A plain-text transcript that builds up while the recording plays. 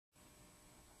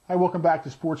Hi, welcome back to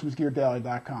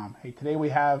sportsmansgeardaily.com. Hey, today we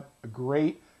have a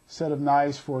great set of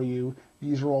knives for you.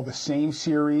 These are all the same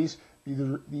series.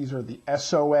 These are the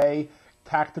SOA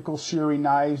tactical series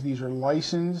knives. These are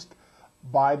licensed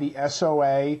by the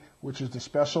SOA, which is the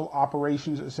Special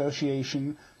Operations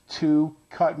Association, to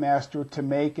Kutmaster to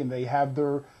make, and they have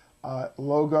their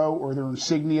logo or their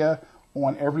insignia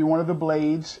on every one of the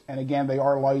blades, and again, they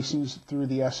are licensed through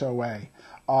the SOA.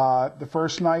 The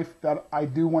first knife that I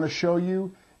do want to show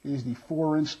you is the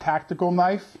 4-inch tactical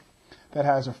knife that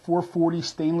has a 440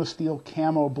 stainless steel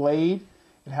camo blade.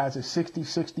 It has a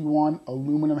 6061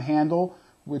 aluminum handle,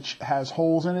 which has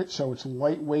holes in it, so it's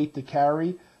lightweight to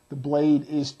carry. The blade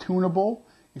is tunable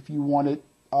if you want it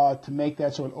to make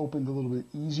that so it opens a little bit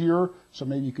easier. So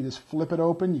maybe you could just flip it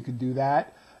open. You could do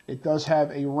that. It does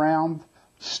have a round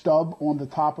stub on the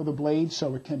top of the blade,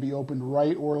 so it can be opened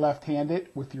right or left-handed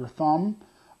with your thumb.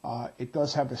 It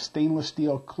does have a stainless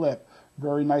steel clip.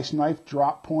 Very nice knife,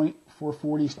 drop point,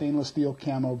 440 stainless steel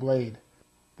camo blade.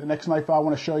 The next knife I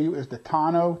want to show you is the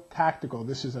Tanto Tactical.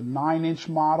 This is a 9-inch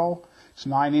model. It's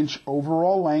 9-inch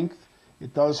overall length.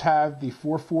 It does have the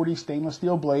 440 stainless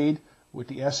steel blade with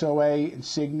the SOA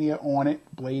insignia on it.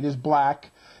 Blade is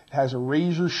black. It has a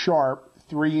razor sharp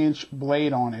 3-inch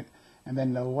blade on it. And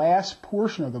then the last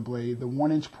portion of the blade, the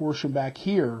 1-inch portion back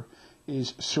here,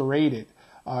 is serrated.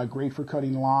 Great for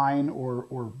cutting line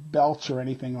or belts or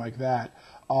anything like that.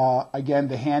 Again,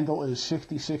 the handle is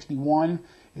 6061.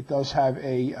 It does have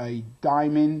a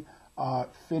diamond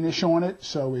finish on it,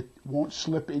 so it won't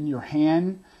slip in your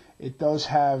hand. It does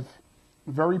have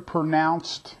very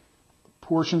pronounced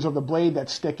portions of the blade that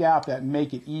stick out that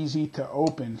make it easy to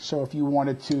open. So if you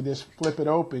wanted to just flip it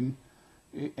open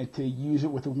and to use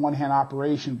it with a one-hand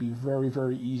operation, it'd be very,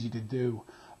 very easy to do.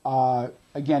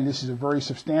 Again, this is a very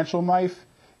substantial knife.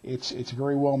 It's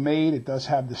very well made. It does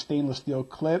have the stainless steel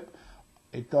clip.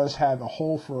 It does have a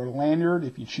hole for a lanyard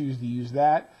if you choose to use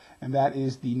that. And that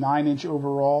is the 9-inch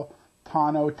overall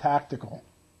Tanto Tactical.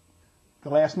 The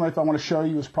last knife I want to show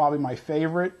you is probably my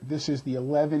favorite. This is the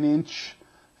 11-inch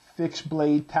fixed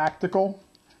blade Tactical.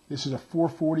 This is a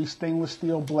 440 stainless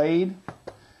steel blade.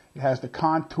 It has the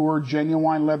contour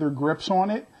genuine leather grips on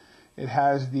it. It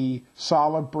has the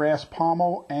solid brass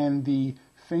pommel and the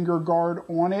finger guard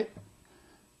on it.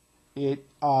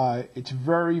 It's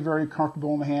very, very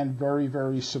comfortable in the hand, very,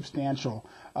 very substantial.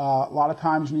 A lot of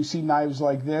times when you see knives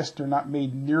like this, they're not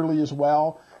made nearly as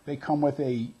well. They come with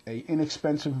a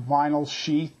inexpensive vinyl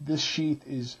sheath. This sheath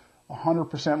is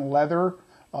 100% leather,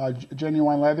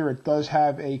 genuine leather. It does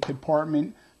have a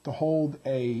compartment to hold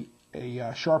a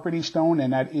sharpening stone,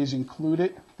 and that is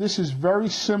included. This is very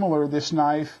similar, this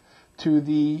knife, to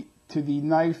the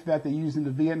knife that they used in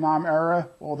the Vietnam era.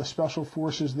 All the special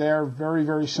forces there, very,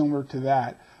 very similar to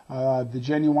that. The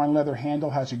genuine leather handle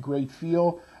has a great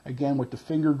feel. Again, with the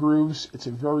finger grooves, it's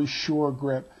a very sure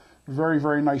grip. Very,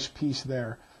 very nice piece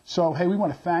there. So, hey, we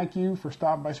want to thank you for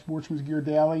stopping by Sportsman's Gear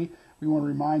Daily. We want to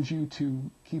remind you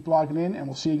to keep logging in, and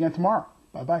we'll see you again tomorrow.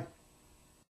 Bye-bye.